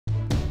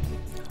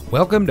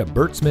Welcome to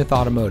Bert Smith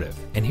Automotive,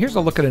 and here's a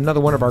look at another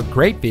one of our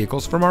great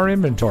vehicles from our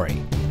inventory.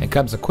 It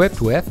comes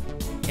equipped with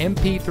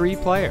MP3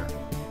 player,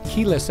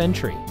 keyless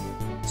entry,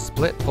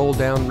 split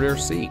fold-down rear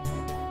seat,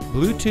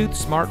 Bluetooth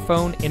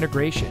smartphone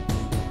integration,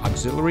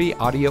 auxiliary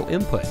audio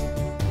input,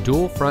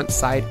 dual front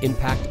side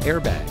impact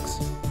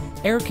airbags,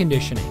 air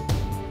conditioning,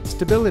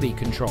 stability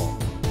control,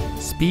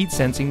 speed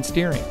sensing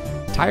steering,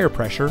 tire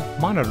pressure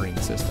monitoring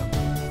system,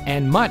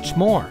 and much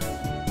more.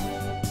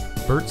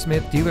 Bert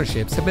Smith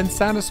dealerships have been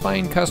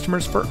satisfying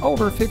customers for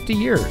over 50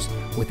 years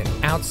with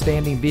an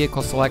outstanding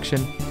vehicle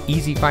selection,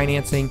 easy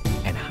financing,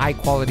 and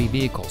high-quality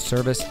vehicle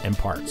service and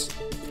parts.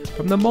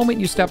 From the moment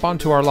you step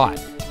onto our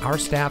lot, our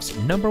staff's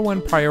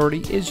 #1 priority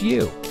is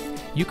you.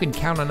 You can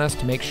count on us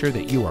to make sure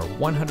that you are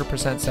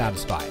 100%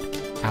 satisfied.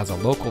 As a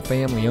local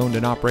family-owned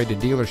and operated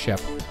dealership,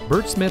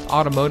 Bert Smith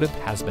Automotive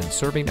has been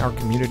serving our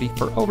community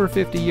for over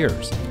 50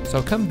 years,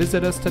 so come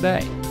visit us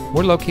today.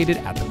 We're located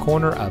at the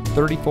corner of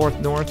 34th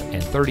North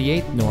and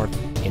 38th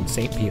North in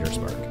St.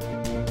 Petersburg.